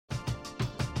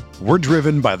We're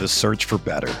driven by the search for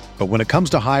better. But when it comes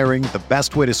to hiring, the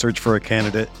best way to search for a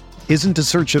candidate isn't to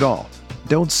search at all.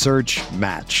 Don't search,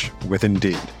 match with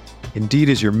Indeed. Indeed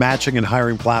is your matching and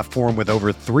hiring platform with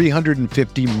over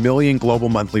 350 million global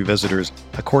monthly visitors,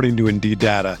 according to Indeed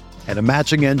data, and a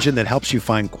matching engine that helps you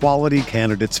find quality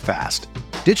candidates fast.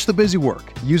 Ditch the busy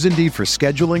work. Use Indeed for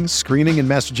scheduling, screening, and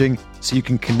messaging so you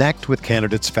can connect with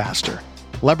candidates faster.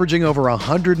 Leveraging over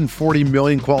 140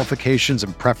 million qualifications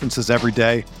and preferences every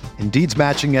day, Indeed's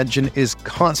matching engine is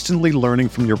constantly learning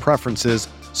from your preferences,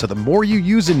 so the more you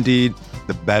use Indeed,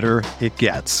 the better it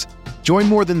gets. Join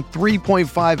more than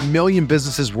 3.5 million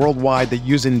businesses worldwide that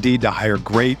use Indeed to hire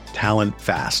great talent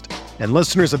fast. And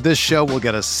listeners of this show will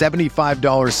get a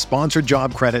 $75 sponsored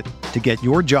job credit to get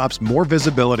your jobs more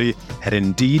visibility at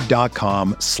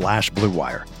Indeed.com/Blue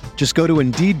Wire. Just go to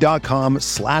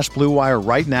Indeed.com/Blue Wire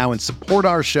right now and support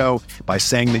our show by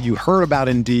saying that you heard about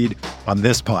Indeed on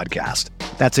this podcast.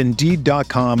 That's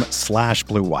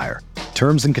Indeed.com/Blue Wire.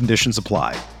 Terms and conditions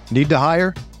apply. Need to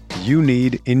hire? You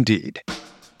need Indeed.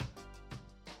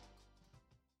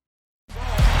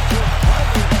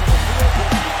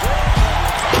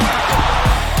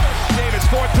 Davis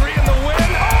 4-3 in the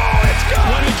win. Oh, it's good.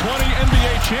 2020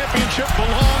 NBA championship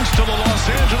belongs to the Los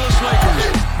Angeles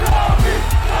Lakers.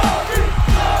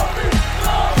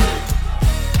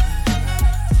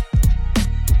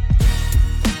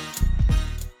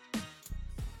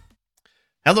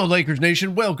 Hello, Lakers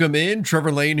Nation. Welcome in.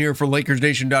 Trevor Lane here for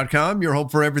LakersNation.com, your home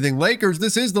for everything Lakers.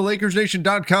 This is the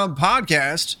LakersNation.com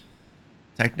podcast.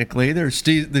 Technically, the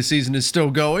season is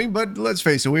still going, but let's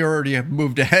face it, we already have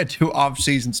moved ahead to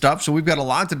off-season stuff, so we've got a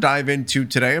lot to dive into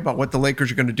today about what the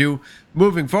Lakers are going to do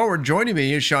moving forward. Joining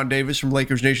me is Sean Davis from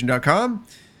LakersNation.com.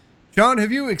 Sean,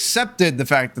 have you accepted the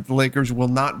fact that the Lakers will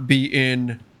not be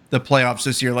in the playoffs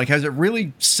this year? Like, has it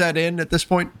really set in at this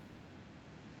point?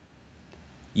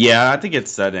 Yeah, I think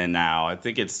it's set in now. I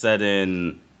think it's set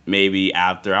in maybe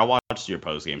after I watched your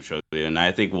postgame show, and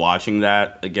I think watching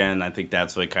that again, I think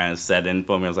that's what kind of set in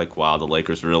for me. I was like, wow, the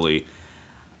Lakers really.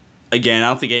 Again, I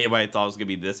don't think anybody thought it was gonna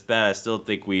be this bad. I still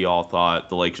think we all thought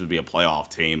the Lakers would be a playoff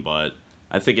team, but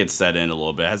I think it's set in a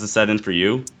little bit. Has it set in for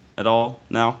you at all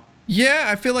now? Yeah,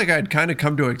 I feel like I'd kind of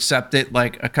come to accept it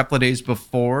like a couple of days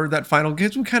before that final game.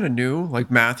 We kind of knew, like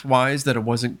math-wise, that it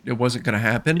wasn't going to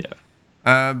happen.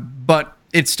 Yeah. But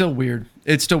it's still weird.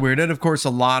 It's still weird. And, of course, a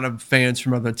lot of fans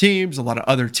from other teams, a lot of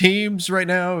other teams right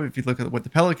now, if you look at what the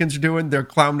Pelicans are doing, they're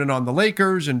clowning on the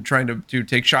Lakers and trying to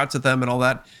take shots at them and all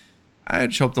that. I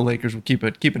just hope the Lakers will keep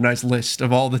a nice list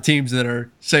of all the teams that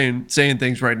are saying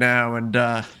things right now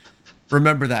and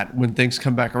remember that when things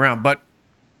come back around. But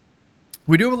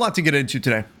we do have a lot to get into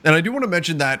today. And I do want to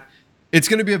mention that it's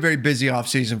going to be a very busy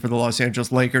offseason for the Los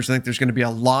Angeles Lakers. I think there's going to be a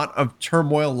lot of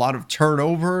turmoil, a lot of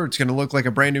turnover. It's going to look like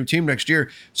a brand new team next year.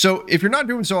 So if you're not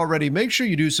doing so already, make sure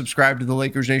you do subscribe to the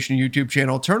Lakers Nation YouTube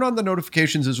channel. Turn on the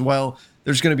notifications as well.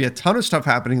 There's going to be a ton of stuff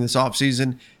happening this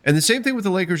offseason. And the same thing with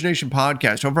the Lakers Nation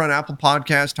podcast. Over on Apple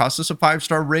Podcasts, toss us a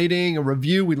 5-star rating, a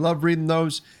review. We love reading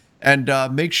those. And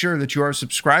make sure that you are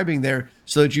subscribing there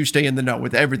so that you stay in the know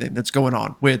with everything that's going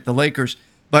on with the Lakers.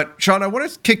 But, Sean, I want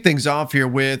to kick things off here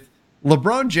with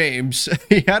LeBron James.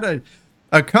 He had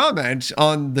a comment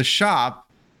on the shop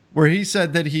where he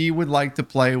said that he would like to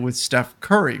play with Steph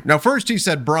Curry. Now, first he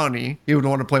said Bronny. He would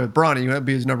want to play with Bronny. That would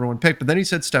be his number one pick. But then he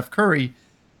said Steph Curry.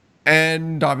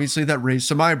 And obviously that raised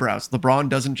some eyebrows. LeBron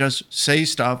doesn't just say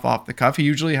stuff off the cuff. He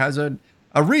usually has a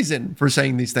reason for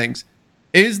saying these things.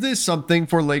 Is this something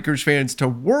for Lakers fans to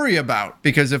worry about?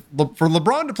 Because if for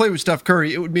LeBron to play with Steph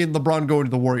Curry, it would mean LeBron going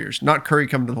to the Warriors, not Curry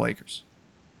coming to the Lakers.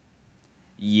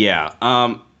 Yeah.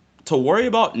 To worry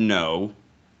about, no.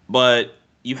 But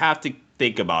you have to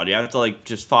think about it. You have to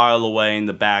just file away in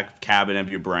the back cabinet of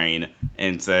your brain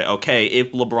and say, okay,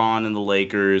 if LeBron and the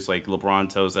Lakers, LeBron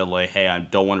tells LA, hey, I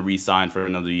don't want to re-sign for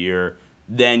another year,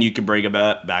 then you can bring it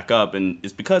back up. And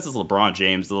it's because it's LeBron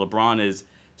James. LeBron is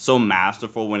so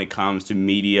masterful when it comes to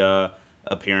media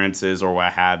appearances or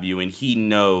what have you, and he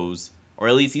knows, or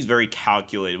at least he's very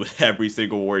calculated with every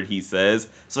single word he says.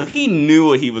 So he knew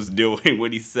what he was doing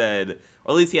when he said,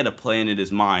 or at least he had a plan in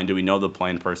his mind. Do we know the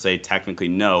plan per se? Technically,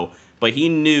 no. But he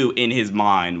knew in his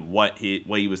mind what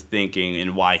he was thinking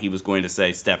and why he was going to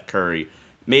say Steph Curry.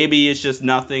 Maybe it's just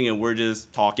nothing and we're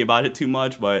just talking about it too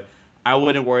much, but I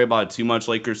wouldn't worry about it too much,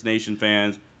 Lakers Nation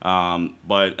fans.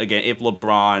 But again, if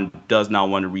LeBron does not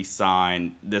want to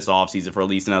re-sign this offseason for at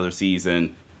least another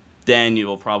season, then you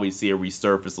will probably see it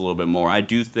resurface a little bit more. I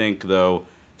do think, though,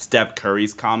 Steph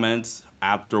Curry's comments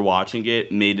after watching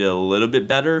it made it a little bit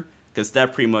better because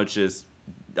Steph pretty much just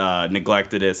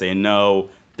neglected it, saying,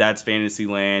 no, that's fantasy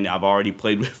land. I've already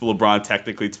played with LeBron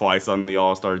technically twice on the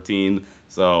All-Star team,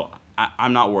 so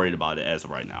I'm not worried about it as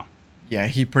of right now. Yeah,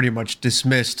 he pretty much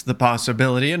dismissed the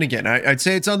possibility. And again, I'd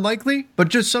say it's unlikely, but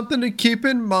just something to keep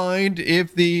in mind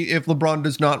if LeBron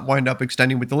does not wind up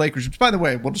extending with the Lakers, which, by the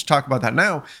way, we'll just talk about that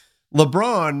now.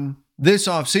 LeBron, this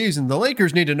offseason, the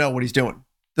Lakers need to know what he's doing.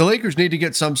 The Lakers need to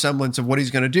get some semblance of what he's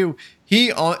going to do.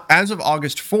 He, as of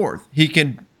August 4th, he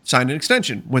can sign an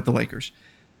extension with the Lakers.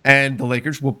 And the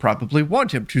Lakers will probably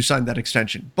want him to sign that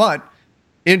extension. But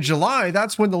in July,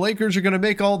 that's when the Lakers are going to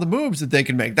make all the moves that they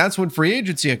can make. That's when free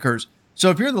agency occurs. So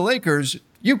if you're the Lakers,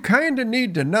 you kind of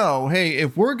need to know, hey,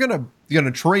 if we're gonna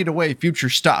trade away future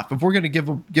stuff, if we're gonna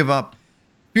give up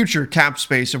future cap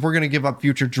space, if we're gonna give up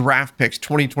future draft picks,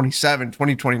 2027,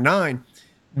 2029,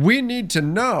 we need to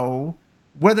know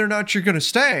whether or not you're gonna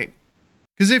stay.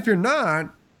 Because if you're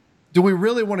not, do we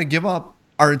really want to give up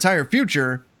our entire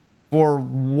future for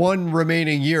one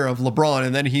remaining year of LeBron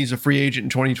and then he's a free agent in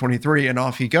 2023 and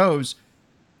off he goes?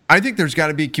 I think there's got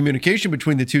to be communication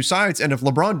between the two sides. And if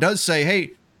LeBron does say,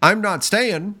 hey, I'm not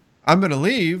staying, I'm going to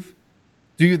leave,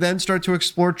 do you then start to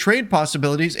explore trade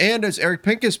possibilities? And as Eric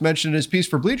Pincus mentioned in his piece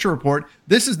for Bleacher Report,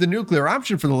 this is the nuclear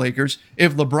option for the Lakers.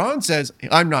 If LeBron says,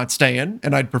 I'm not staying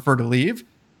and I'd prefer to leave,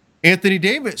 Anthony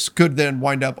Davis could then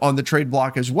wind up on the trade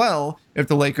block as well if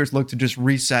the Lakers look to just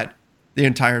reset the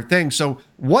entire thing. So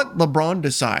what LeBron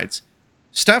decides,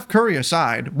 Steph Curry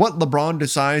aside, what LeBron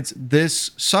decides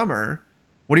this summer,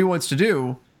 what he wants to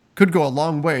do, could go a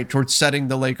long way towards setting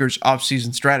the Lakers'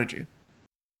 offseason strategy.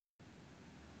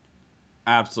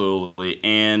 Absolutely.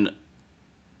 And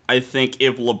I think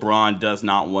if LeBron does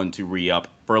not want to re-up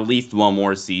for at least one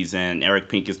more season, Eric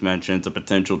Pincus mentions a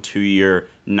potential 2-year,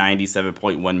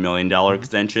 $97.1 million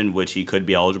extension, which he could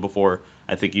be eligible for.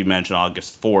 I think you mentioned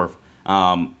August 4th.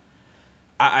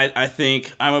 I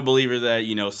think I'm a believer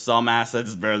that, some assets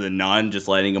is better than none. Just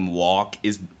letting him walk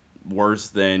is worse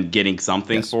than getting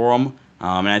something for him.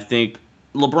 And I think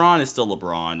LeBron is still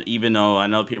LeBron, even though I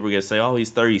know people are going to say, oh, he's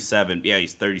 37. Yeah,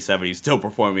 he's 37. He's still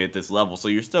performing at this level. So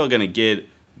you're still going to get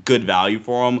good value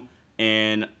for him.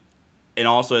 And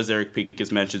also, as Eric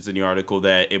Pincus mentions in the article,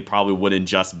 that it probably wouldn't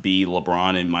just be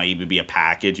LeBron. It might even be a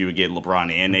package. You would get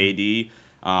LeBron and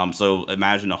AD. So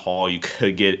imagine the haul you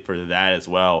could get for that as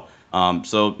well.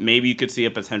 So maybe you could see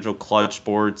a potential Clutch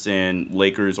Sports and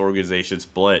Lakers organization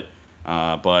split.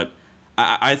 But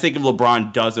I think if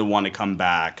LeBron doesn't want to come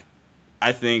back,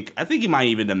 I think he might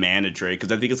even demand a trade,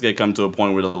 because I think it's going to come to a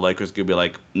point where the Lakers could be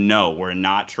like, no, we're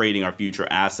not trading our future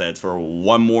assets for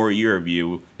one more year of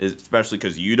you, especially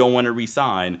because you don't want to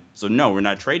re-sign. So, no, we're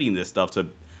not trading this stuff to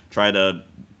try to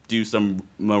do some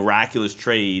miraculous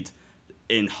trades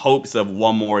in hopes of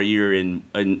one more year in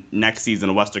next season.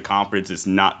 The Western Conference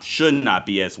should not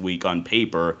be as weak on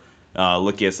paper.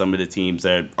 Looking at some of the teams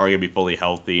that are going to be fully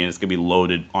healthy, and it's going to be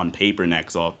loaded on paper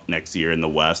next year in the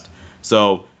West.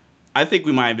 So I think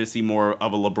we might even see more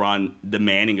of a LeBron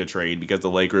demanding a trade, because the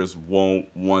Lakers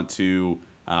won't want to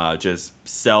just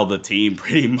sell the team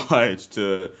pretty much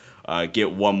to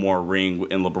get one more ring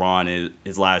in LeBron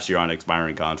his last year on an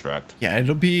expiring contract. Yeah,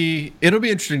 it'll be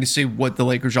interesting to see what the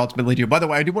Lakers ultimately do. By the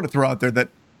way, I do want to throw out there that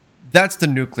that's the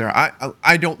nuclear.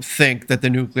 I don't think that the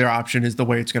nuclear option is the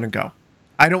way it's going to go.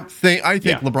 I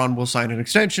think LeBron will sign an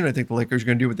extension. I think the Lakers are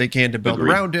going to do what they can to build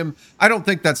around him. I don't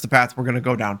think that's the path we're going to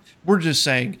go down. We're just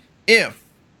saying if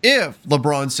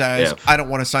LeBron says, I don't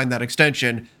want to sign that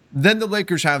extension, then the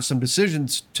Lakers have some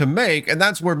decisions to make. And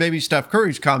that's where maybe Steph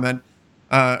Curry's comment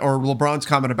or LeBron's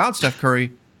comment about Steph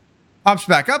Curry pops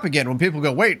back up again when people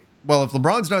go, wait, well, if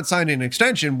LeBron's not signing an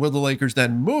extension, will the Lakers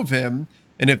then move him?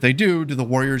 And if they do the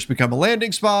Warriors become a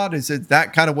landing spot? Is it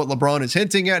that kind of what LeBron is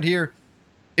hinting at here?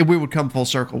 We would come full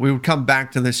circle. We would come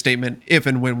back to this statement if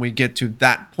and when we get to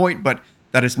that point, but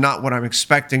that is not what I'm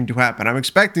expecting to happen. I'm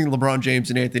expecting LeBron James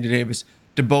and Anthony Davis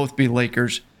to both be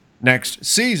Lakers next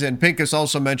season. Pincus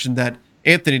also mentioned that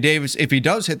Anthony Davis, if he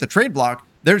does hit the trade block,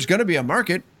 there's going to be a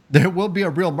market. There will be a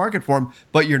real market for him,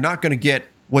 but you're not going to get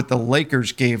what the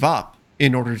Lakers gave up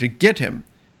in order to get him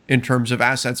in terms of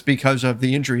assets because of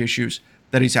the injury issues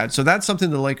that he's had. So that's something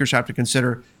the Lakers have to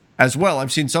consider as well.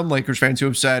 I've seen some Lakers fans who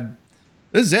have said,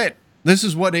 this is it. This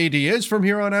is what AD is from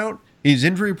here on out. He's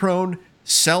injury prone.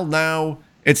 Sell now.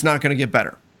 It's not going to get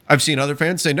better. I've seen other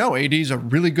fans say, no, AD's a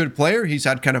really good player. He's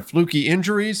had kind of fluky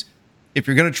injuries. If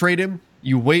you're going to trade him,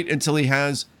 you wait until he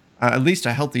has at least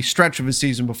a healthy stretch of his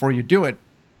season before you do it.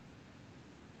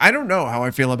 I don't know how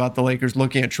I feel about the Lakers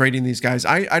looking at trading these guys.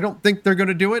 I don't think they're going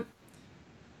to do it.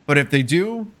 But if they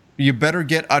do, you better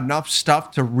get enough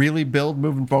stuff to really build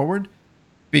moving forward,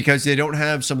 because they don't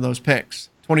have some of those picks.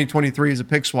 2023 is a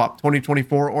pick swap,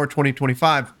 2024 or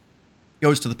 2025.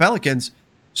 goes to the Pelicans.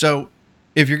 So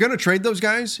if you're going to trade those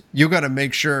guys, you got to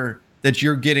make sure that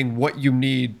you're getting what you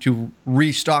need to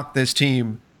restock this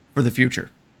team for the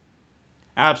future.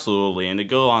 Absolutely. And to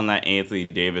go on that Anthony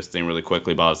Davis thing really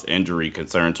quickly about his injury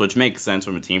concerns, which makes sense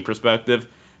from a team perspective,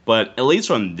 but at least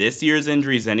from this year's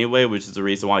injuries anyway, which is the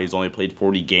reason why he's only played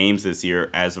 40 games this year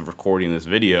as of recording this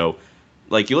video,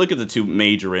 like you look at the two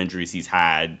major injuries he's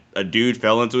had, a dude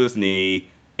fell into his knee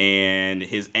and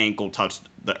his ankle touched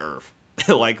the earth.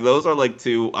 Like those are like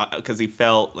two, because he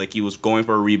felt like he was going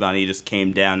for a rebound, he just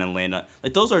came down and landed.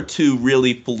 Like those are two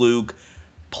really fluke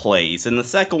plays. And the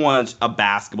second one is a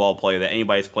basketball play that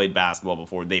anybody's played basketball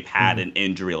before. They've had an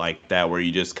injury like that where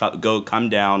you just come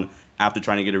down after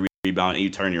trying to get a rebound and you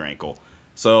turn your ankle.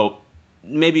 So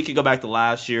maybe you could go back to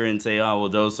last year and say, oh, well,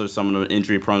 those are some of the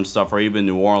injury-prone stuff, or even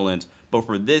New Orleans. But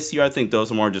for this year, I think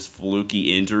those are more just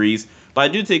fluky injuries. But I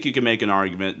do think you can make an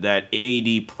argument that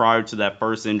AD, prior to that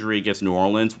first injury against New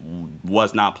Orleans,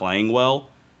 was not playing well.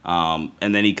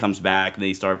 And then he comes back, and then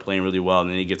he started playing really well, and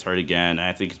then he gets hurt again. And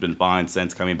I think he's been fine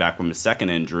since coming back from his second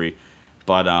injury.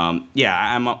 But,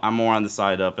 yeah, I'm more on the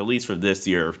side of, at least for this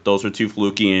year, those are two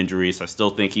fluky injuries. I still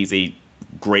think he's a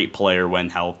great player when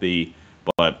healthy,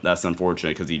 but that's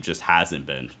unfortunate because he just hasn't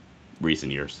been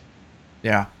recent years.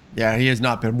 Yeah, he has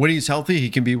not been. When he's healthy, he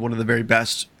can be one of the very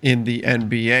best in the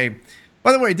NBA.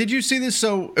 By the way, did you see this?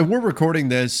 So we're recording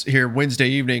this here Wednesday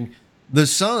evening. The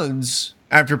Suns,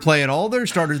 after playing all their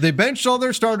starters, they benched all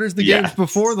their starters the games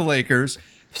before the Lakers,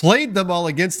 played them all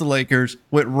against the Lakers,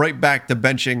 went right back to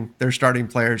benching their starting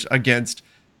players against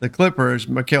the Clippers,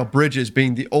 Mikal Bridges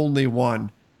being the only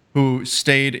one who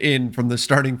stayed in from the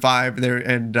starting five there.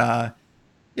 And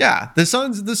the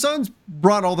Suns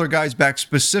brought all their guys back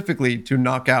specifically to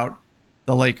knock out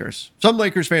the Lakers. Some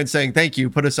Lakers fans saying, thank you,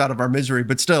 put us out of our misery,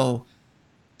 but still,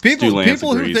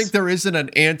 people who think there isn't an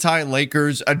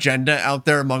anti-Lakers agenda out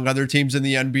there among other teams in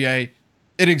the NBA,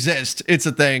 it exists. It's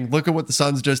a thing. Look at what the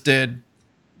Suns just did.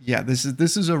 Yeah, this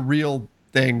is a real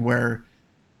thing where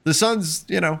the Suns,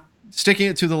 sticking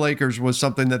it to the Lakers was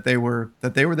something that they were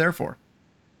there for.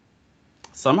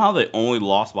 Somehow they only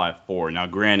lost by 4. Now,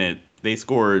 granted, they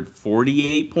scored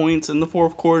 48 points in the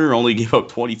fourth quarter, only gave up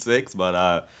 26,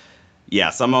 but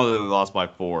somehow they lost by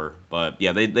 4. But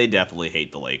yeah, they definitely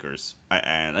hate the Lakers.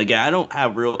 And again, I don't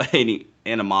have any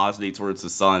animosity towards the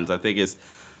Suns. I think it's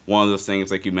one of those things,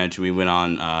 like you mentioned, we went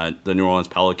on the New Orleans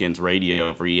Pelicans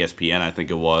radio for ESPN, I think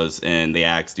it was, and they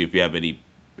asked you if you have any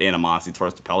animosity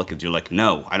towards the Pelicans. You're like,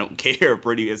 no, I don't care.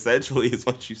 Pretty essentially is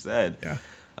what you said.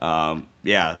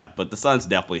 Yeah. But the Suns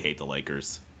definitely hate the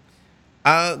Lakers.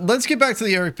 Let's get back to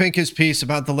the Eric Pincus piece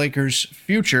about the Lakers'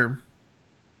 future.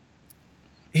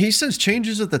 He says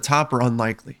changes at the top are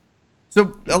unlikely.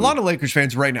 So a lot of Lakers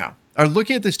fans right now are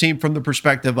looking at this team from the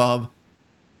perspective of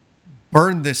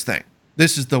burn this thing.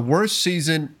 This is the worst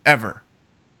season ever.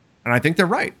 And I think they're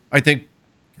right. I think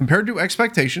compared to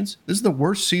expectations, this is the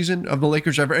worst season of the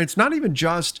Lakers ever. And it's not even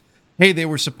just, hey, they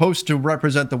were supposed to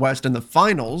represent the West in the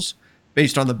finals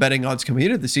based on the betting odds coming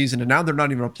into the season, and now they're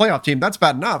not even a playoff team. That's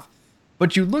bad enough.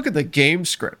 But you look at the game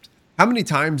script. How many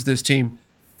times this team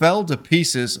fell to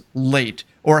pieces late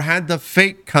or had the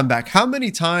fake comeback? How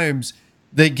many times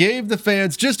they gave the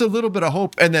fans just a little bit of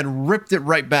hope and then ripped it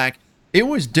right back? It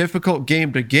was difficult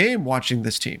game to game watching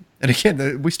this team. And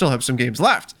again, we still have some games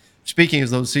left. Speaking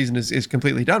as though the season is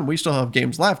completely done, we still have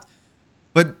games left.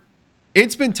 But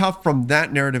it's been tough from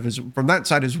that narrative, from that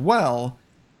side as well.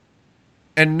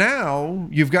 And now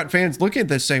you've got fans looking at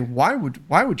this saying, why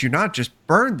would you not just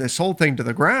burn this whole thing to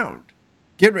the ground?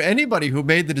 Anybody who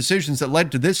made the decisions that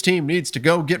led to this team needs to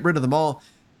go, get rid of them all.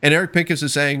 And Eric Pincus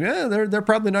is saying, they're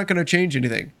probably not going to change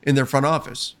anything in their front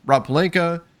office. Rob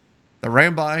Pelinka, the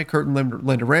Ramby, Kurt and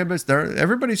Linda Rambis,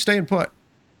 everybody's staying put.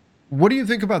 What do you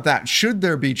think about that? Should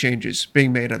there be changes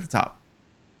being made at the top?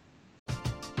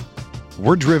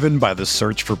 We're driven by the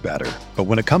search for better. But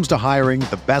when it comes to hiring,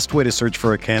 the best way to search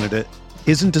for a candidate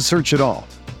isn't to search at all.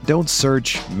 Don't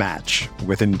search, match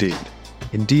with Indeed.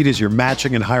 Indeed is your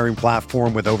matching and hiring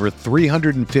platform with over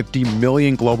 350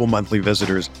 million global monthly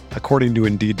visitors, according to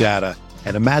Indeed data,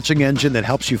 and a matching engine that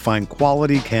helps you find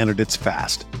quality candidates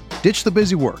fast. Ditch the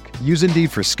busy work. Use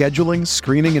Indeed for scheduling,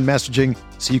 screening, and messaging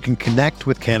so you can connect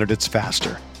with candidates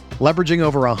faster. Leveraging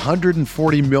over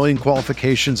 140 million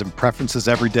qualifications and preferences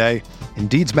every day,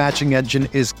 Indeed's matching engine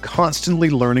is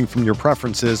constantly learning from your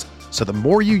preferences, so the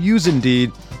more you use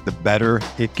Indeed, the better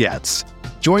it gets.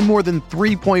 Join more than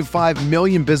 3.5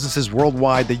 million businesses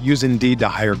worldwide that use Indeed to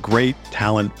hire great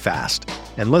talent fast.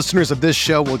 And listeners of this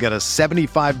show will get a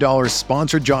 $75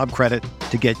 sponsored job credit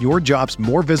to get your jobs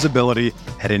more visibility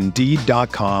at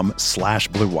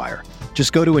Indeed.com/Blue Wire.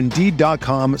 Just go to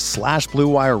Indeed.com/Blue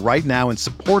Wire right now and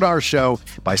support our show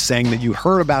by saying that you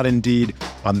heard about Indeed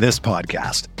on this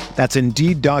podcast. That's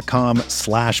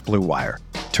Indeed.com/Blue Wire.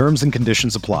 Terms and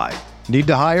conditions apply. Need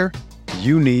to hire?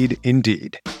 You need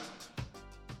Indeed.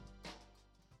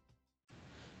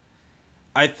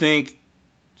 I think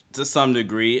to some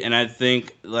degree, and I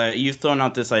think you've thrown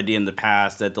out this idea in the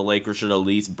past that the Lakers should at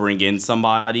least bring in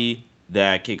somebody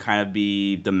that can kind of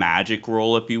be the magic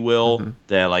role, if you will,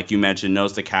 that, like you mentioned,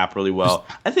 knows the cap really well.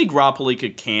 I think Rob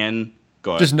Pelinka can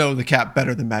go ahead. Just know the cap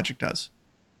better than Magic does.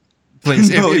 Please.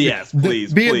 Yes,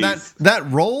 please. Be in that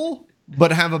role,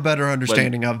 but have a better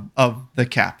understanding of the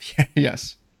cap.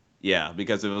 Yes. Yeah,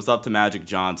 because if it was up to Magic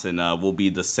Johnson, we'll be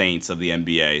the Saints of the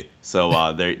NBA.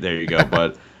 So there you go.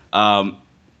 But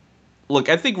look,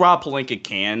 I think Rob Pelinka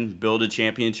can build a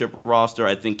championship roster.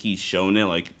 I think he's shown it.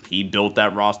 Like, he built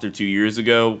that roster 2 years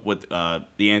ago with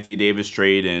the Anthony Davis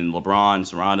trade and LeBron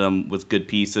surrounded him with good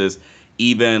pieces.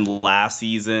 Even last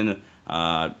season,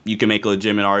 you can make a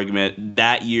legitimate argument.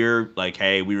 That year, like,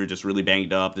 hey, we were just really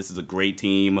banged up. This is a great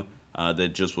team that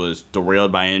just was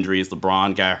derailed by injuries.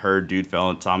 LeBron got hurt. Dude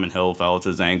fell. Tom and Hill fell to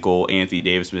his ankle. Anthony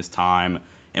Davis missed time.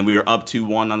 And we were up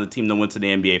 2-1 on the team that went to the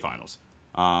NBA Finals.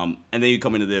 And then you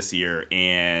come into this year,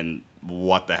 and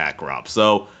what the heck, Rob?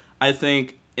 So I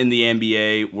think in the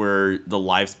NBA, where the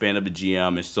lifespan of a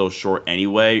GM is so short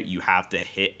anyway, you have to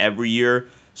hit every year.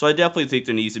 So I definitely think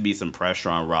there needs to be some pressure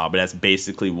on Rob. But that's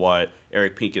basically what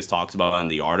Eric Pincus talks about in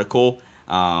the article.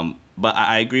 But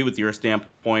I agree with your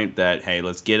standpoint that, hey,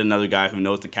 let's get another guy who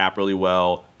knows the cap really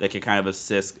well that can kind of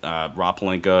assist Rob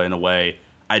Pelinka in a way.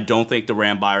 I don't think the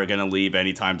Ramby are going to leave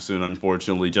anytime soon,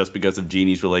 unfortunately, just because of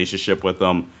Jeannie's relationship with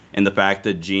them and the fact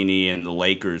that Jeannie and the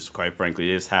Lakers, quite frankly,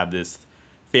 just have this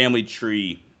family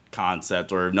tree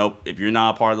concept. Or nope, if you're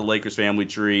not a part of the Lakers family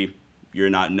tree, you're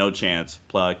not, no chance.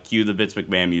 Cue the Vince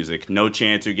McMahon music. No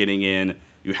chance you're getting in.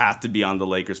 You have to be on the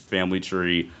Lakers family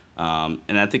tree.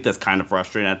 And I think that's kind of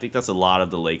frustrating. I think that's a lot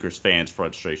of the Lakers fans'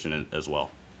 frustration as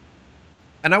well.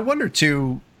 And I wonder,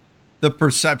 too, the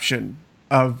perception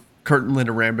of Curtin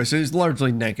Linda Rambis is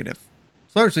largely negative.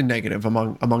 It's largely negative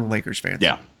among Lakers fans.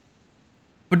 Yeah.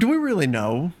 But do we really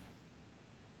know?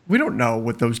 We don't know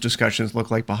what those discussions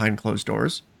look like behind closed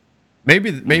doors.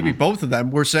 Maybe both of them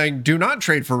were saying, do not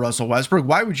trade for Russell Westbrook.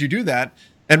 Why would you do that?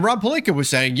 And Rob Pelinka was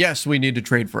saying, yes, we need to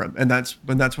trade for him. And that's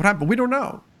what happened. We don't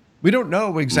know. We don't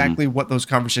know exactly what those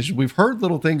conversations. We've heard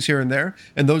little things here and there,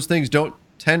 and those things don't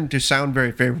tend to sound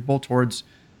very favorable towards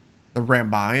the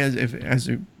Ramby,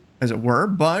 as it were.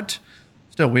 But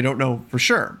still, we don't know for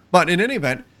sure. But in any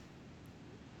event,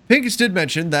 Pincus did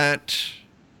mention that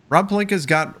Rob Pelinka's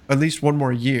got at least one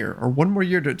more year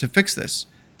to fix this.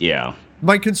 Yeah.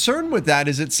 My concern with that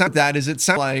is it sounds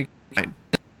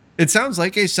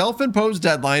like a self-imposed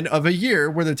deadline of a year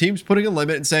where the team's putting a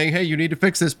limit and saying, hey, you need to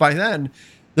fix this by then.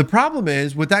 The problem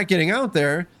is, with that getting out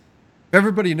there,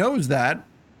 everybody knows that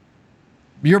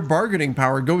your bargaining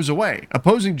power goes away.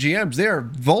 Opposing GMs, they are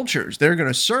vultures. They're going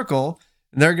to circle,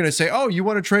 and they're going to say, oh, you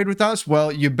want to trade with us?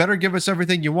 Well, you better give us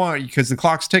everything you want because the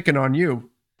clock's ticking on you.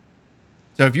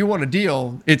 So if you want a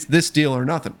deal, it's this deal or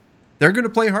nothing. They're going to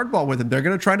play hardball with him. They're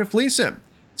going to try to fleece him.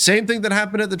 Same thing that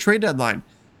happened at the trade deadline.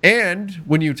 And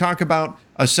when you talk about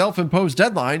a self-imposed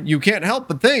deadline, you can't help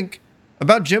but think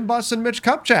about Jim Buss and Mitch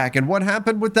Kupchak and what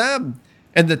happened with them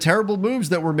and the terrible moves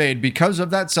that were made because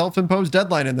of that self-imposed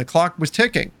deadline and the clock was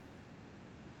ticking.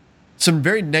 Some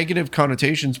very negative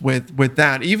connotations with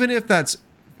that, even if that's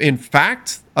in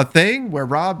fact a thing where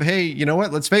Rob, hey, you know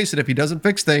what, let's face it, if he doesn't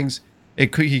fix things,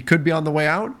 he could be on the way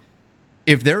out.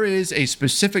 If there is a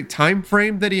specific time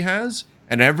frame that he has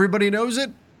and everybody knows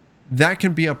it, that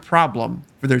can be a problem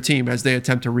for their team as they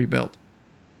attempt to rebuild.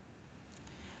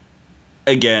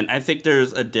 Again, I think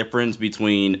there's a difference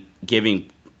between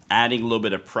adding a little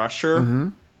bit of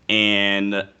pressure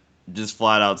and just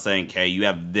flat out saying, okay, you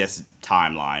have this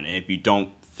timeline, and if you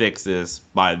don't fix this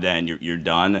by then, you're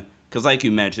done. Because like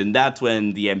you mentioned, that's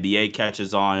when the NBA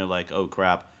catches on. You're like, oh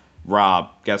crap,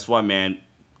 Rob, guess what, man?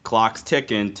 Clock's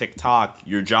ticking, tick-tock.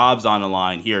 Your job's on the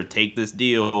line. Here, take this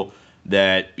deal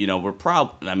that, we're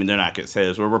probably, they're not going to say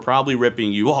this, we're probably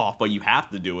ripping you off, but you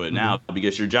have to do it now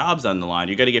because your job's on the line.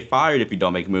 You're going to get fired if you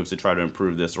don't make moves to try to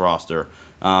improve this roster.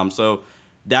 So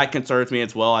that concerns me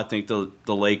as well. I think the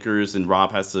Lakers and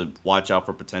Rob has to watch out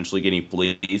for potentially getting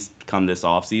fleeced come this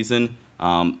offseason.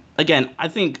 Again, I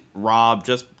think Rob,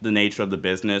 just the nature of the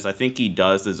business, I think he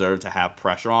does deserve to have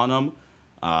pressure on him.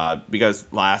 Because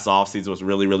last offseason was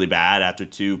really, really bad after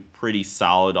two pretty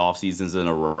solid offseasons in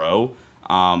a row.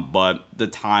 But the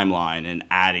timeline and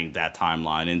adding that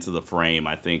timeline into the frame,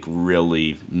 I think,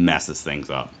 really messes things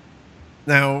up.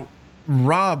 Now,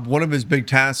 Rob, one of his big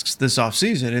tasks this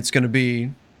offseason, it's going to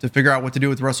be to figure out what to do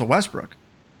with Russell Westbrook.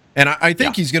 And I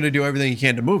think he's going to do everything he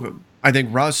can to move him. I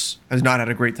think Russ has not had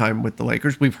a great time with the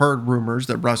Lakers. We've heard rumors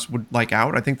that Russ would like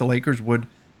out. I think the Lakers would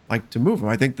like to move him.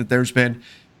 I think that there's been,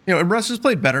 and Russ has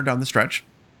played better down the stretch.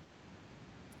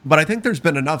 But I think there's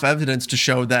been enough evidence to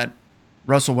show that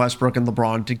Russell Westbrook and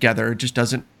LeBron together, it just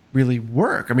doesn't really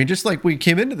work. I mean, just like we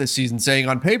came into this season saying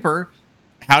on paper,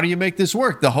 how do you make this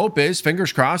work? The hope is,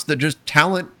 fingers crossed, that just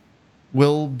talent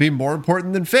will be more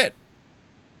important than fit.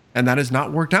 And that has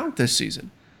not worked out this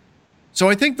season. So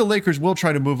I think the Lakers will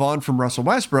try to move on from Russell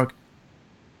Westbrook.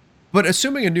 But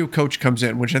assuming a new coach comes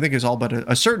in, which I think is all but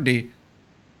a certainty,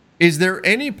 is there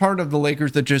any part of the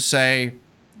Lakers that just say,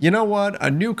 you know what,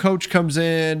 a new coach comes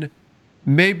in,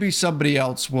 maybe somebody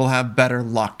else will have better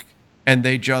luck, and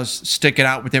they just stick it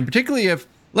out with him, particularly if,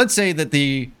 let's say that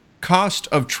the cost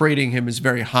of trading him is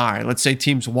very high. Let's say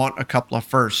teams want a couple of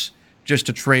firsts just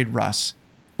to trade Russ.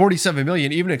 $47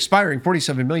 million, even expiring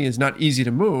 $47 million is not easy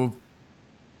to move.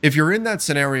 If you're in that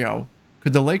scenario,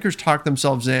 could the Lakers talk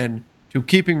themselves in to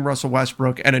keeping Russell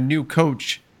Westbrook and a new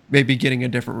coach maybe getting a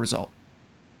different result?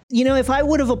 If I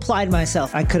would have applied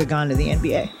myself, I could have gone to the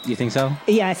NBA. You think so?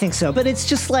 Yeah, I think so. But it's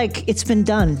just like, it's been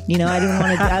done. I didn't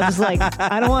want to, I was like,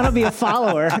 I don't want to be a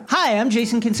follower. Hi, I'm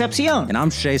Jason Concepcion. And I'm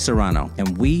Shea Serrano.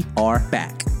 And we are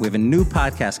back. We have a new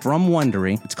podcast from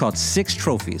Wondery. It's called Six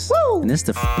Trophies. Woo! And it's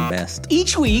the best.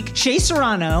 Each week, Shea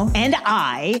Serrano and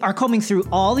I are combing through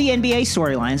all the NBA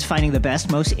storylines, finding the best,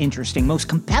 most interesting, most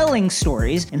compelling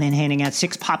stories, and then handing out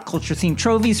 6 pop culture themed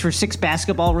trophies for 6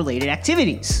 basketball related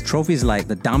activities. Trophies like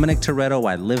the Dominic Toretto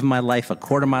I Live My Life a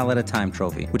Quarter Mile at a Time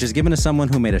trophy, which is given to someone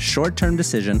who made a short-term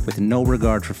decision with no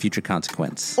regard for future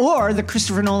consequence. Or the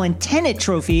Christopher Nolan Tenet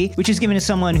trophy, which is given to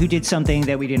someone who did something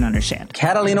that we didn't understand.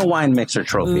 Catalina Wine Mixer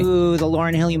trophy. Ooh, the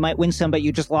Lauryn Hill, you might win some, but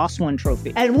you just lost one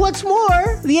trophy. And what's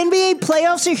more, the NBA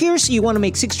playoffs are here, so you want to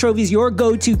make 6 Trophies your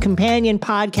go-to companion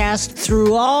podcast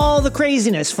through all the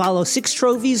craziness. Follow 6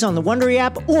 Trophies on the Wondery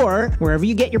app or wherever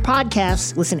you get your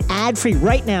podcasts. Listen ad-free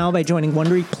right now by joining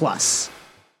Wondery Plus.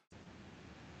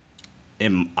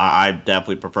 I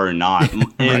definitely prefer not.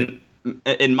 Right.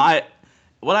 In my,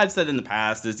 what I've said in the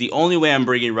past is the only way I'm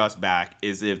bringing Russ back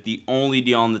is if the only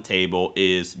deal on the table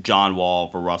is John Wall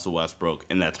for Russell Westbrook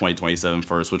in that 2027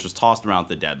 first, which was tossed around at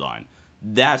the deadline.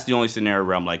 That's the only scenario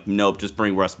where I'm like, nope, just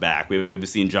bring Russ back. We've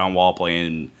seen John Wall play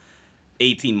in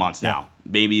 18 months now,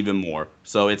 maybe even more.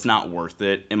 So it's not worth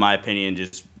it, in my opinion.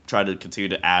 Just try to continue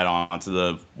to add on to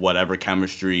the whatever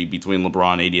chemistry between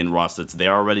LeBron, AD, and Russ that's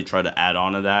there already. Try to add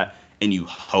on to that. And you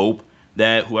hope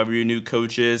that whoever your new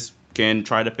coach is can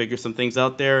try to figure some things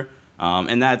out there.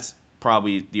 And that's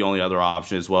probably the only other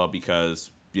option as well,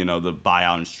 because, the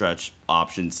buyout and stretch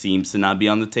option seems to not be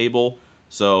on the table.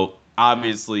 So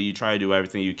obviously you try to do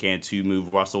everything you can to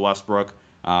move Russell Westbrook.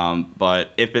 But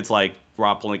if it's like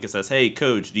Rob Pelinka says, hey,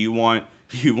 coach, do you want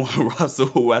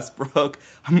Russell Westbrook?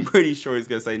 I'm pretty sure he's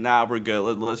going to say, nah, we're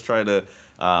good. Let's try to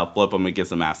flip him and get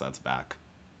some assets back.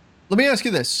 Let me ask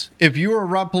you this. If you were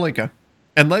Rob Pelinka,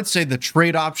 and let's say the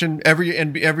trade option, every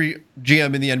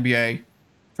GM in the NBA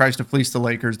tries to fleece the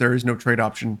Lakers, there is no trade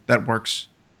option that works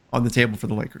on the table for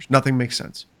the Lakers. Nothing makes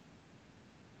sense.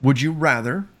 Would you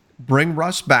rather bring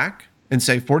Russ back and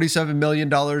say $47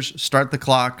 million, start the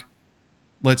clock,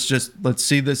 let's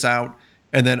see this out,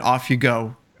 and then off you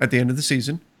go at the end of the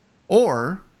season?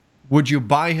 Or would you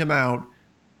buy him out,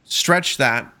 stretch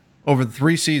that over the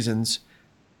 3 seasons,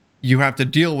 you have to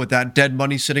deal with that dead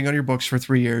money sitting on your books for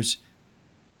 3 years,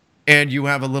 and you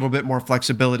have a little bit more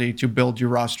flexibility to build your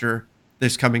roster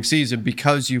this coming season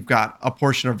because you've got a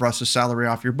portion of Russ's salary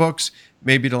off your books.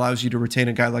 Maybe it allows you to retain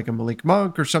a guy like a Malik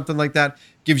Monk or something like that,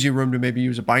 gives you room to maybe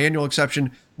use a biannual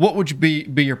exception. What would be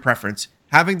your preference?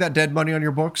 Having that dead money on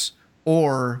your books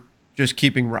or just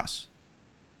keeping Russ?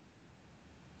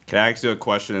 Can I ask you a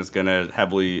question that's going to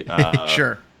heavily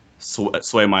sure.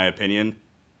 sway my opinion?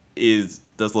 Does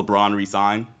LeBron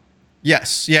resign?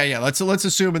 Yes. Yeah. Let's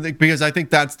assume, because I think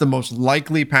that's the most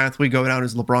likely path we go down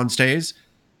is LeBron stays.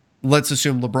 Let's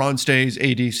assume LeBron stays,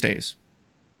 AD stays.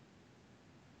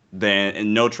 Then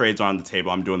and no trades are on the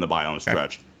table. I'm doing the buy on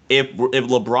stretch. Okay. If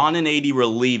LeBron and AD were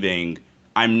leaving,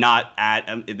 I'm not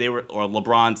if they were, or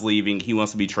LeBron's leaving, he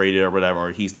wants to be traded or whatever,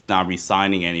 or he's not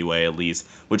resigning anyway, at least,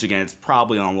 which again, it's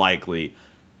probably unlikely.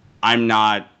 I'm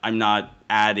not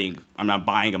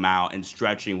buying him out and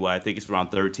stretching what I think is around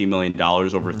 $13 million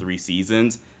over 3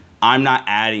 seasons. I'm not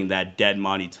adding that dead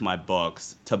money to my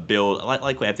books to build,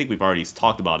 like I think we've already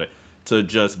talked about it, to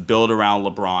just build around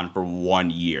LeBron for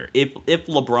 1 year. If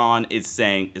LeBron is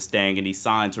staying and he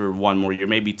signs for 1 more year,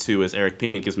 maybe 2, as Eric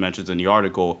Pincus mentions in the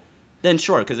article, then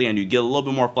sure, because again, you get a little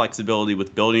bit more flexibility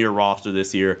with building your roster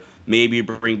this year. Maybe you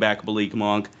bring back Malik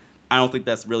Monk. I don't think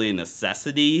that's really a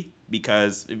necessity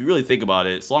because if you really think about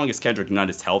it, as long as Kendrick Nunn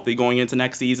is healthy going into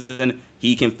next season,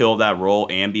 he can fill that role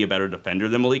and be a better defender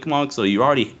than Malik Monk. So you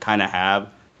already kind of have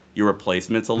your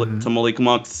replacement to Malik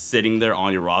Monk sitting there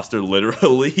on your roster,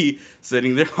 literally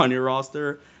sitting there on your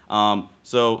roster.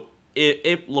 So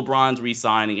if LeBron's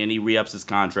re-signing and he re-ups his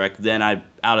contract, then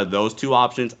out of those two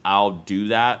options, I'll do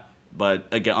that. But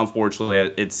again, unfortunately,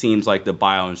 it seems like the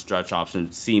buyout and stretch option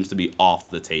seems to be off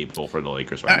the table for the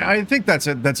Lakers right now. I think that's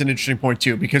an interesting point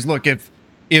too, because look, if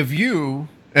you're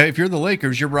the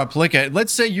Lakers, you're Rob Pelinka.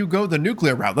 Let's say you go the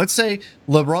nuclear route. Let's say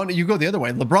LeBron, you go the other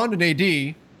way. LeBron and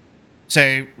AD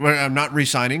say, well, I'm not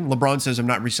re-signing. LeBron says I'm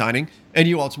not re-signing, and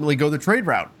you ultimately go the trade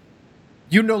route.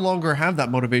 You no longer have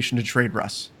that motivation to trade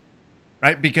Russ,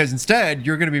 right? Because instead,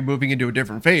 you're going to be moving into a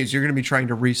different phase. You're going to be trying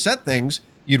to reset things.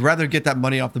 You'd rather get that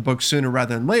money off the books sooner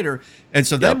rather than later. And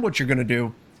so then what you're going to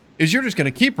do is you're just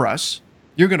going to keep Russ.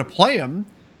 You're going to play him.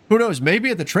 Who knows?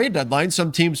 Maybe at the trade deadline,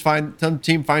 some team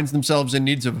finds themselves in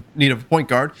need of a point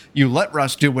guard. You let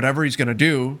Russ do whatever he's going to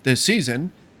do this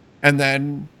season, and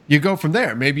then you go from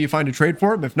there. Maybe you find a trade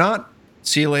for him. If not,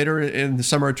 see you later in the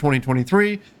summer of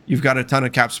 2023. You've got a ton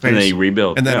of cap space. And then you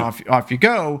rebuild. And then off you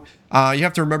go. You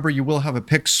have to remember you will have a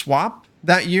pick swap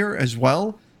that year as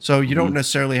well. So you don't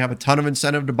necessarily have a ton of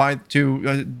incentive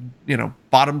to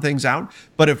bottom things out.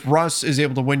 But if Russ is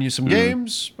able to win you some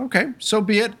games, okay, so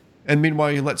be it. And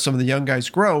meanwhile, you let some of the young guys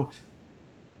grow.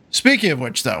 Speaking of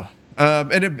which, though,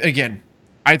 again,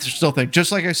 I still think,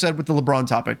 just like I said with the LeBron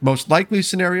topic, most likely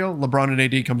scenario, LeBron and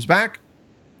AD comes back.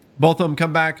 Both of them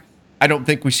come back. I don't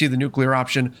think we see the nuclear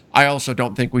option. I also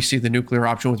don't think we see the nuclear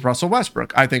option with Russell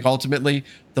Westbrook. I think ultimately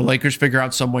the Lakers figure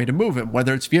out some way to move him,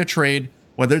 whether it's via trade,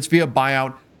 whether it's via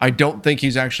buyout. I don't think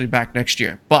he's actually back next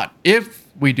year. But if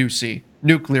we do see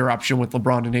nuclear option with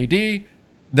LeBron and AD,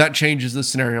 that changes the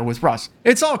scenario with Russ.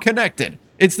 It's all connected.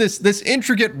 It's this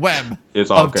intricate web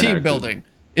of team building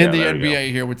in the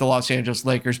NBA here with the Los Angeles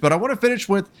Lakers. But I want to finish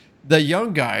with the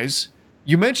young guys.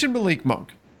 You mentioned Malik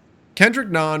Monk. Kendrick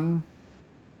Nunn,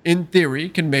 in theory,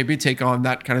 can maybe take on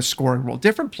that kind of scoring role.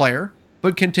 Different player,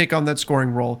 but can take on that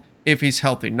scoring role if he's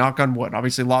healthy. Knock on wood.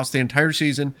 Obviously lost the entire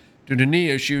season due to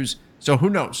knee issues. So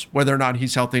who knows whether or not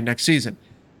he's healthy next season.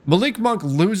 Malik Monk,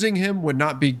 losing him would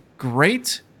not be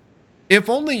great.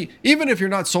 Even if you're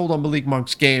not sold on Malik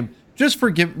Monk's game, just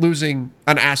forgive losing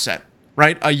an asset,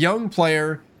 right? A young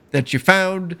player that you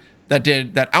found that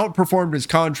outperformed his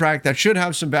contract, that should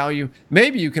have some value.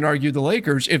 Maybe you can argue the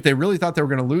Lakers, if they really thought they were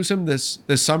going to lose him this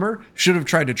summer, should have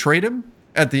tried to trade him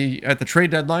at the trade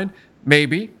deadline.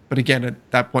 Maybe. But again,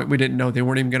 at that point, we didn't know they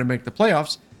weren't even going to make the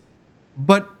playoffs.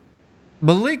 But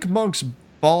Malik Monk's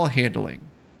ball handling,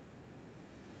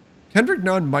 Kendrick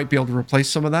Nunn might be able to replace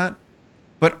some of that,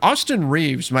 but Austin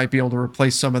Reeves might be able to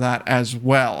replace some of that as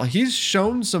well. He's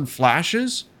shown some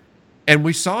flashes, and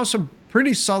we saw some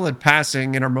pretty solid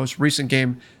passing in our most recent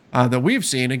game that we've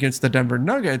seen against the Denver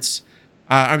Nuggets.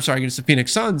 Against the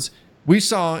Phoenix Suns. We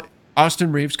saw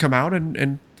Austin Reeves come out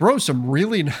and throw some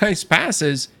really nice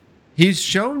passes. He's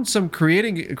shown some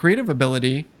creative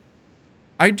ability.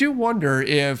 I do wonder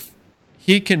if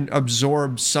he can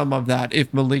absorb some of that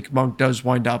if Malik Monk does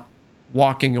wind up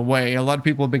walking away. A lot of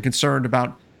people have been concerned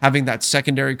about having that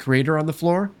secondary creator on the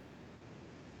floor.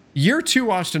 Year 2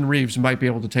 Austin Reeves might be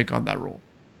able to take on that role.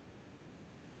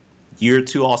 Year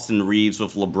 2 Austin Reeves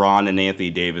with LeBron and Anthony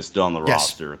Davis still on the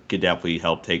roster could definitely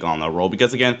help take on that role.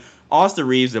 Because again, Austin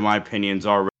Reeves, in my opinion, is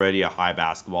already a high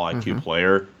basketball IQ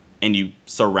player, and you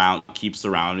keep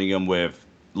surrounding him with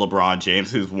LeBron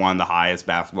James, who's one of the highest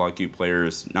basketball IQ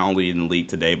players, not only in the league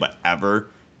today, but ever.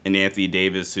 And Anthony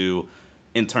Davis, who,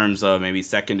 in terms of maybe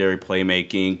secondary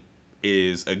playmaking,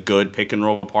 is a good pick and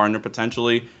roll partner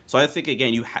potentially. So I think,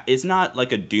 again, it's not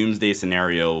like a doomsday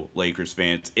scenario, Lakers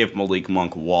fans, if Malik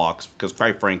Monk walks, because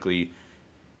quite frankly,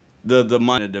 the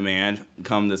money demand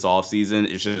come this offseason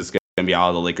is just going to be out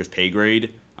of the Lakers' pay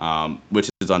grade, which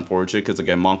is unfortunate because,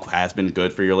 again, Monk has been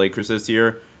good for your Lakers this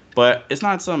year. But it's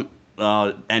not some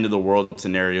end of the world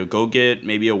scenario. Go get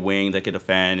maybe a wing that could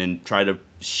defend and try to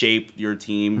shape your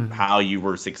team how you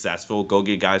were successful. Go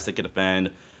get guys that can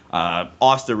defend.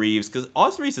 Austin Reeves, because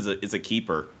Austin Reeves is a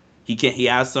keeper. He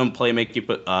has some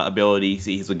playmaking ability.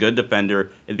 He's a good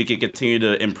defender. If he can continue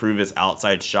to improve his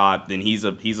outside shot, then he's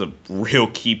a real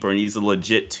keeper, and he's a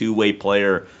legit two-way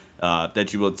player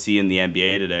that you will see in the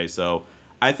NBA today. So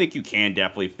I think you can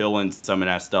definitely fill in some of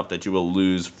that stuff that you will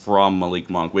lose from Malik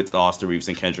Monk with Austin Reeves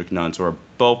and Kendrick Nunn, who are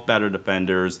both better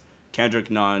defenders.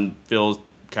 Kendrick Nunn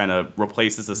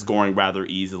replaces the scoring rather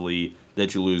easily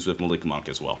that you lose with Malik Monk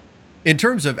as well. In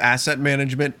terms of asset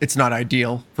management, it's not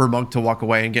ideal for Monk to walk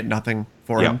away and get nothing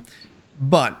for him.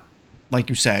 But like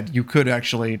you said, you could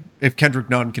actually, if Kendrick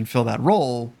Nunn can fill that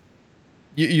role,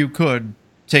 you could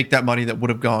take that money that would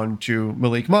have gone to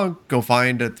Malik Monk, go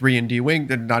find a 3-and-D wing.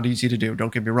 They're not easy to do,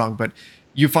 don't get me wrong, but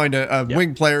you find a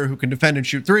wing player who can defend and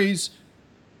shoot threes.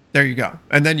 There you go.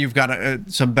 And then you've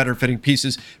got some better fitting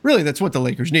pieces. Really, that's what the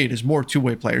Lakers need, is more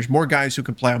two-way players, more guys who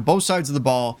can play on both sides of the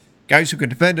ball, guys who can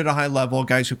defend at a high level,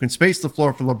 guys who can space the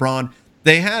floor for LeBron.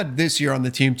 They had this year on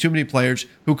the team too many players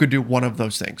who could do one of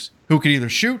those things, who could either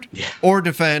shoot or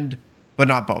defend, but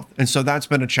not both. And so that's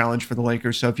been a challenge for the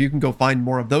Lakers. So if you can go find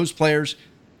more of those players,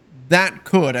 that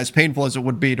could, as painful as it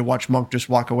would be to watch Monk just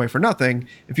walk away for nothing,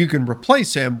 if you can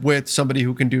replace him with somebody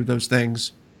who can do those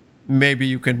things, maybe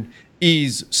you can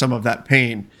ease some of that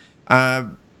pain.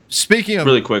 Speaking of...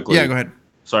 Really quickly. Yeah, go ahead.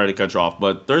 Sorry to cut you off,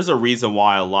 but there's a reason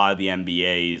why a lot of the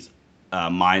NBA's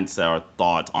mindset or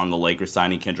thoughts on the Lakers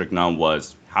signing Kendrick Nunn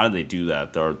was, how did they do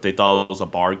that? They thought it was a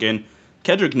bargain.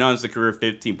 Kendrick Nunn's a career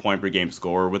 15-point per game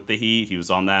scorer with the Heat. He was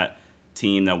on that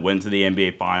team that went to the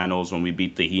NBA Finals when we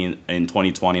beat the Heat in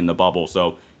 2020 in the bubble.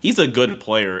 So he's a good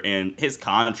player, and his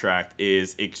contract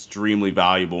is extremely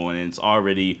valuable, and it's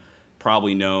already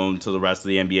probably known to the rest of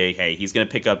the NBA, hey, he's going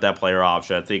to pick up that player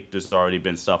option. I think there's already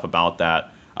been stuff about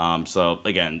that. So,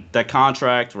 again, that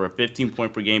contract for a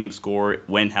 15-point per game score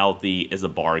when healthy is a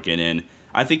bargain. And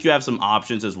I think you have some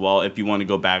options as well if you want to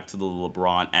go back to the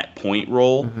LeBron at point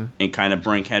role and kind of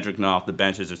bring Kendrick Nunn off the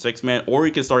bench as your sixth man. Or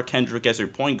you can start Kendrick as your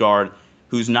point guard,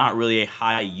 who's not really a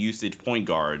high-usage point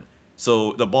guard.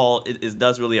 So the ball it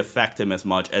does really affect him as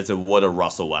much as it would a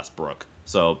Russell Westbrook.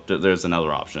 So there's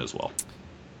another option as well.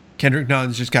 Kendrick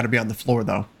Nunn's just got to be on the floor,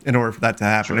 though, in order for that to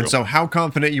happen. True. And so how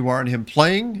confident you are in him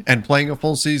playing a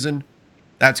full season,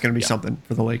 that's going to be something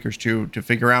for the Lakers to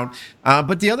figure out.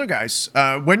 But the other guys,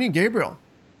 Wendy and Gabriel,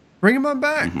 bring him on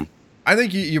back. I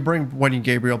think you bring Wendy and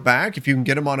Gabriel back. If you can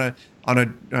get him on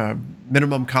a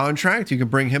minimum contract, you can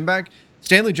bring him back.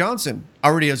 Stanley Johnson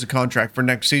already has a contract for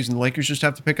next season. The Lakers just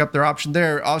have to pick up their option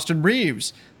there. Austin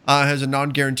Reeves has a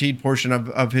non-guaranteed portion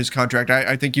of his contract.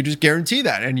 I think you just guarantee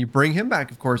that, and you bring him back,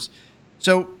 of course.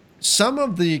 So some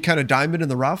of the kind of diamond in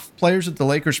the rough players that the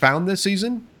Lakers found this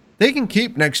season, they can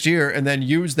keep next year and then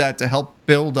use that to help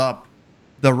build up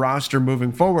the roster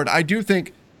moving forward. I do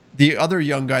think the other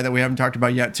young guy that we haven't talked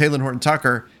about yet, Talen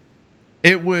Horton-Tucker,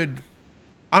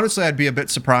 honestly, I'd be a bit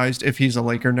surprised if he's a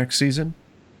Laker next season.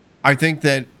 I think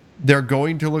that they're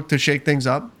going to look to shake things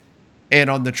up. And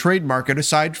on the trade market,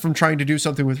 aside from trying to do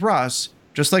something with Russ,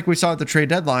 just like we saw at the trade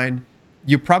deadline,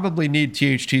 you probably need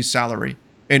THT's salary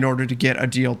in order to get a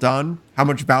deal done. How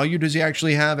much value does he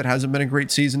actually have? It hasn't been a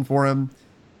great season for him.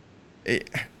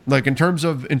 Like in terms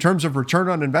of return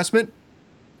on investment,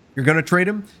 you're going to trade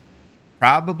him.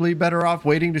 Probably better off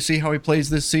waiting to see how he plays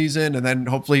this season, and then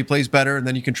hopefully he plays better, and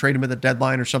then you can trade him at the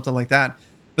deadline or something like that.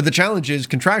 But the challenge is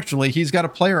contractually, he's got a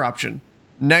player option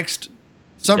next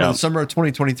summer, the summer of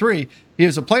 2023. He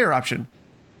has a player option.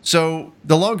 So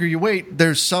the longer you wait,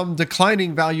 there's some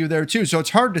declining value there too. So it's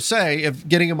hard to say if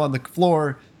getting him on the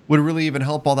floor would really even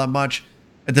help all that much.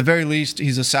 At the very least,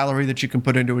 he's a salary that you can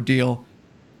put into a deal.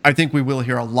 I think we will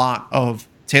hear a lot of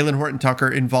Talen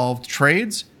Horton-Tucker involved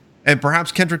trades, and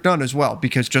perhaps Kendrick Nunn as well,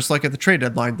 because just like at the trade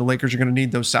deadline, the Lakers are going to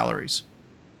need those salaries.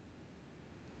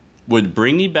 Would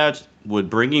bringing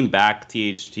back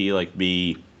THT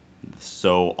be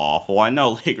so awful? I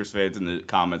know Lakers fans in the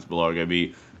comments below are going to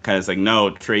be kind of like, no,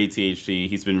 trade THT.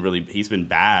 He's been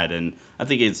bad, and I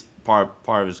think it's part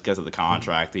of it's because of the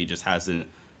contract. He just hasn't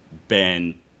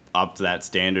been up to that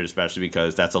standard, especially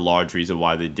because that's a large reason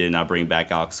why they did not bring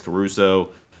back Alex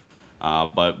Caruso.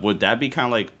 But would that be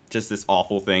kind of just this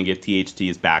awful thing if THT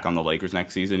is back on the Lakers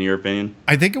next season, in your opinion?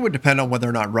 I think it would depend on whether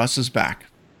or not Russ is back.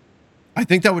 I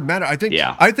think that would matter. I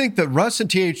think that Russ and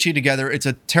THT together, it's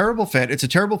a terrible fit. It's a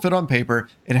terrible fit on paper.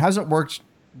 It hasn't worked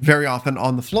very often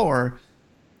on the floor.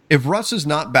 If Russ is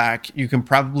not back, you can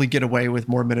probably get away with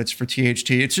more minutes for THT.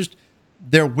 It's just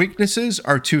their weaknesses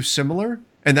are too similar,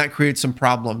 and that creates some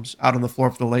problems out on the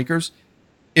floor for the Lakers.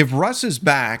 If Russ is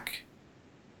back,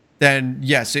 then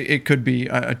yes, it could be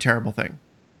a terrible thing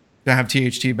to have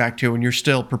THT back too, and you're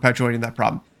still perpetuating that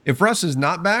problem. If Russ is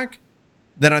not back,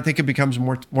 then I think it becomes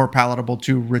more palatable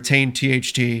to retain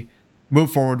THT,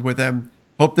 move forward with him,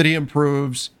 hope that he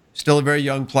improves, still a very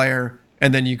young player,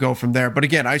 and then you go from there. But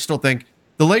again, I still think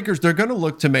the Lakers, they're going to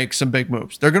look to make some big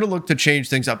moves. They're going to look to change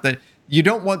things up. That you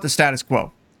don't want the status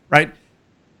quo, right?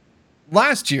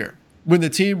 Last year, when the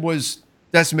team was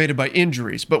decimated by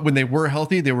injuries, but when they were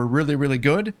healthy, they were really, really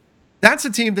good. That's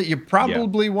a team that you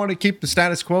probably want to keep the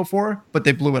status quo for, but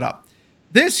they blew it up.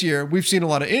 This year, we've seen a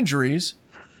lot of injuries,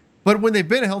 But when they've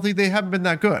been healthy, they haven't been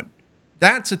that good.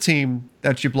 That's a team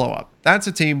that you blow up. That's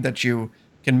a team that you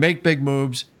can make big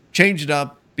moves, change it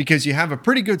up, because you have a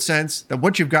pretty good sense that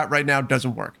what you've got right now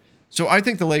doesn't work. So I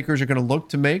think the Lakers are going to look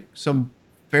to make some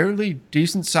fairly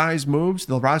decent-sized moves.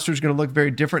 The roster is going to look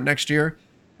very different next year.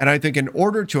 And I think in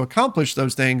order to accomplish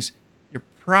those things, you're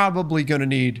probably going to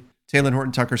need Taylor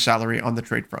Horton-Tucker's salary on the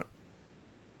trade front.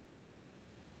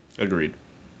 Agreed.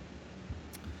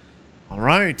 All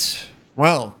right.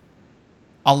 Well,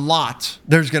 a lot.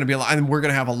 There's going to be a lot. And we're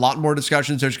going to have a lot more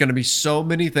discussions. There's going to be so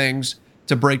many things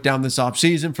to break down this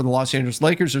offseason for the Los Angeles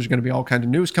Lakers. There's going to be all kinds of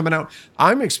news coming out.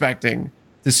 I'm expecting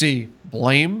to see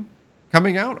blame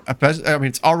coming out. I mean,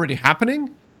 it's already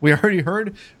happening. We already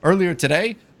heard earlier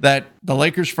today that the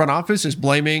Lakers front office is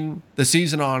blaming the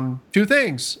season on two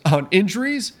things, on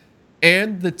injuries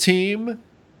and the team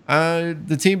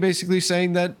basically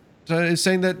saying that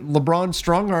LeBron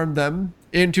strong-armed them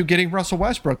into getting Russell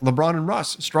Westbrook. LeBron and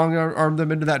Russ strong-armed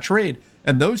them into that trade.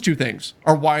 And those two things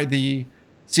are why the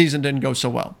season didn't go so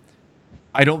well.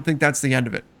 I don't think that's the end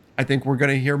of it. I think we're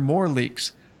going to hear more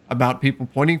leaks about people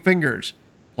pointing fingers,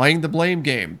 playing the blame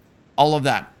game, all of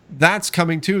that. That's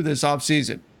coming too this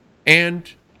offseason. And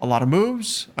a lot of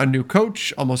moves, a new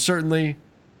coach, almost certainly.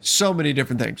 So many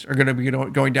different things are going to be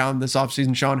going down this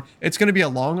offseason, Sean. It's going to be a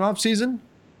long offseason,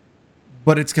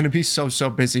 but it's going to be so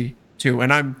busy too.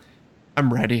 And I'm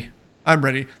ready. I'm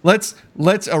ready. Let's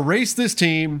erase this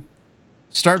team,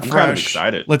 start fresh. Kind of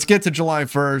excited. Let's get to July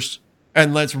 1st,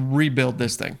 and let's rebuild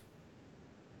this thing.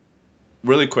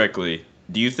 Really quickly,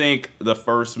 do you think the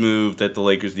first move that the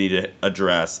Lakers need to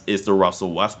address is the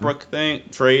Russell Westbrook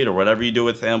trade, or whatever you do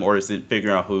with him, or is it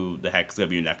figuring out who the heck's going to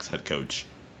be your next head coach?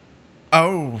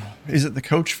 Oh, is it the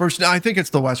coach first? No, I think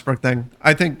it's the Westbrook thing.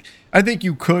 I think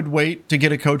you could wait to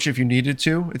get a coach if you needed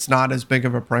to. It's not as big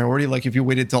of a priority. Like if you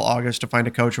waited till August to find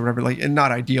a coach or whatever, like, and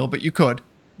not ideal, but you could.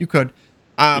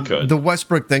 The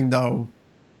Westbrook thing though,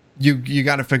 you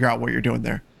got to figure out what you're doing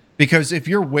there. Because if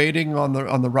you're waiting on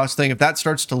the Russ thing, if that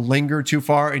starts to linger too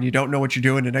far and you don't know what you're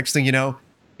doing, the next thing you know,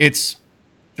 it's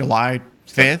July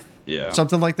 5th,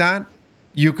 something like that.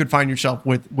 You could find yourself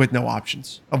with no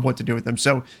options of what to do with them.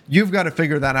 So you've got to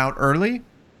figure that out early,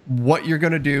 what you're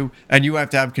going to do, and you have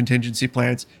to have contingency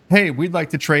plans. Hey, we'd like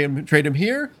to trade him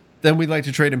here, then we'd like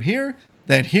to trade him here,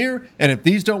 then here, and if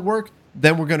these don't work,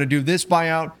 then we're going to do this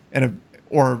buyout,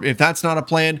 or if that's not a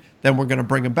plan, then we're going to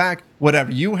bring him back.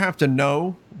 Whatever. You have to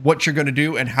know what you're going to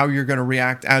do and how you're going to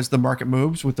react as the market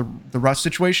moves with the Russ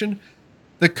situation.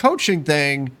 The coaching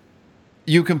thing,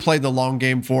 you can play the long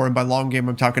game for, and by long game,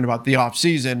 I'm talking about the off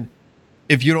season.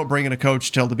 If you don't bring in a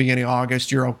coach till the beginning of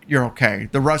August, you're okay.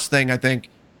 The Russ thing, I think,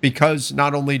 because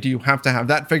not only do you have to have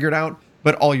that figured out,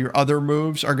 but all your other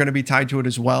moves are going to be tied to it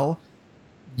as well.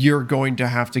 You're going to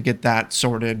have to get that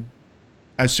sorted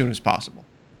as soon as possible.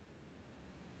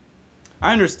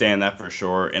 I understand that for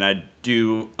sure, and I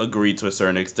do agree to a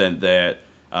certain extent that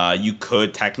you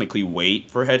could technically wait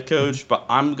for head coach, but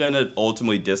I'm going to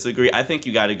ultimately disagree. I think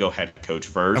you got to go head coach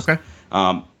first. Okay.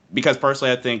 Because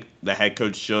personally, I think the head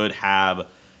coach should have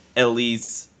at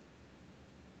least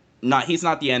he's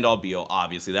not the end-all be-all,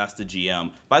 obviously. That's the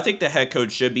GM. But I think the head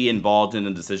coach should be involved in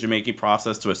the decision-making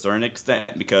process to a certain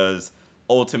extent because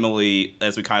ultimately,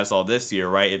 as we kind of saw this year,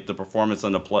 right, if the performance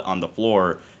on the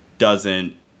floor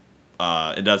doesn't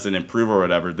improve or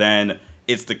whatever, then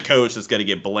it's the coach that's going to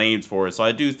get blamed for it. So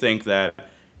I do think that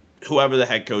whoever the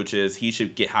head coach is, he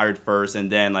should get hired first,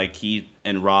 and then like he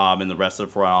and Rob and the rest of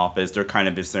the front office, they're kind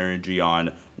of in synergy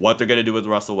on what they're going to do with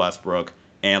Russell Westbrook.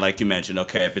 And like you mentioned,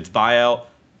 okay, if it's buyout,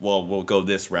 well, we'll go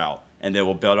this route, and then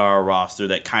we'll build our roster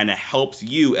that kind of helps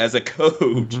you as a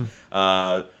coach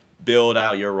build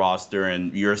out your roster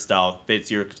and your style fits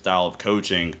your style of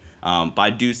coaching. But I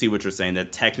do see what you're saying,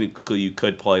 that technically you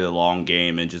could play the long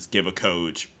game and just give a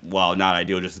coach, well, not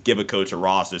ideal, just give a coach a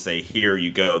roster, say, here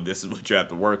you go, this is what you have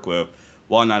to work with.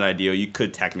 While not ideal, you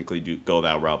could technically go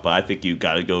that route. But I think you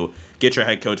got to go get your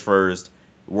head coach first,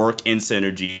 work in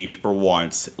synergy for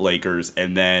once, Lakers,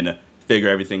 and then figure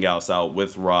everything else out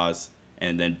with Russ,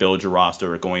 and then build your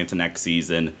roster going into next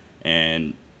season,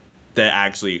 and that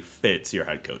actually fits your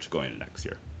head coach going into next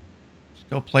year. Just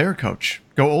go player coach.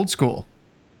 Go old school.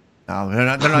 No, they're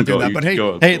not doing that. But hey,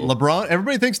 LeBron,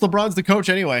 everybody thinks LeBron's the coach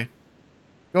anyway.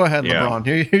 Go ahead, LeBron.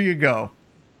 Here you go.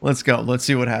 Let's go. Let's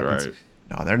see what happens. Right.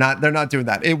 No, they're not doing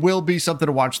that. It will be something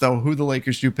to watch, though, who the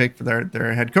Lakers do pick for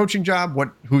their head coaching job,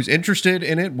 who's interested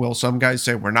in it. Will some guys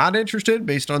say we're not interested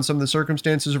based on some of the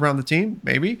circumstances around the team?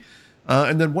 Maybe.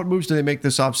 And then what moves do they make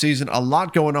this offseason? A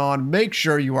lot going on. Make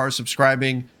sure you are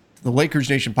subscribing to the Lakers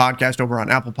Nation podcast over on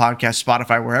Apple Podcasts,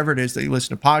 Spotify, wherever it is that you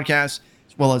listen to podcasts,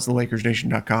 as well as the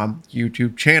LakersNation.com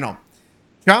YouTube channel.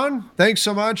 John, thanks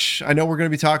so much. I know we're going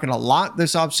to be talking a lot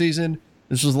this offseason.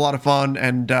 This was a lot of fun.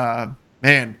 And,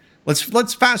 man,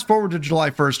 let's fast forward to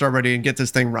July 1st already and get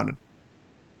this thing running.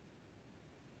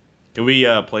 Can we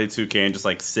play 2K and just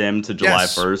like sim to July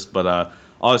 1st? But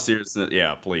all seriousness,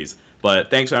 yeah, please. But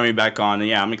thanks for having me back on. And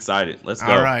yeah, I'm excited. Let's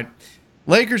go. All right.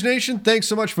 Lakers Nation, thanks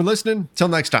so much for listening. Till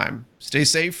next time, stay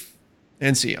safe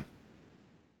and see you.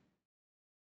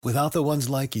 Without the ones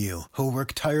like you, who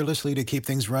work tirelessly to keep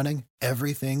things running,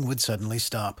 everything would suddenly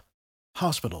stop.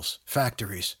 Hospitals,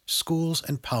 factories, schools,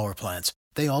 and power plants,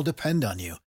 they all depend on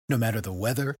you. No matter the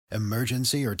weather,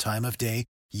 emergency, or time of day,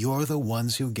 you're the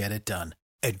ones who get it done.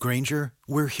 At Grainger,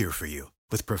 we're here for you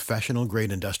with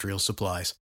professional-grade industrial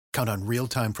supplies. Count on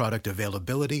real-time product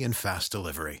availability and fast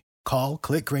delivery. Call,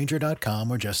 click Grainger.com,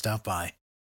 or just stop by.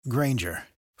 Grainger,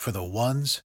 for the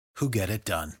ones who get it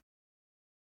done.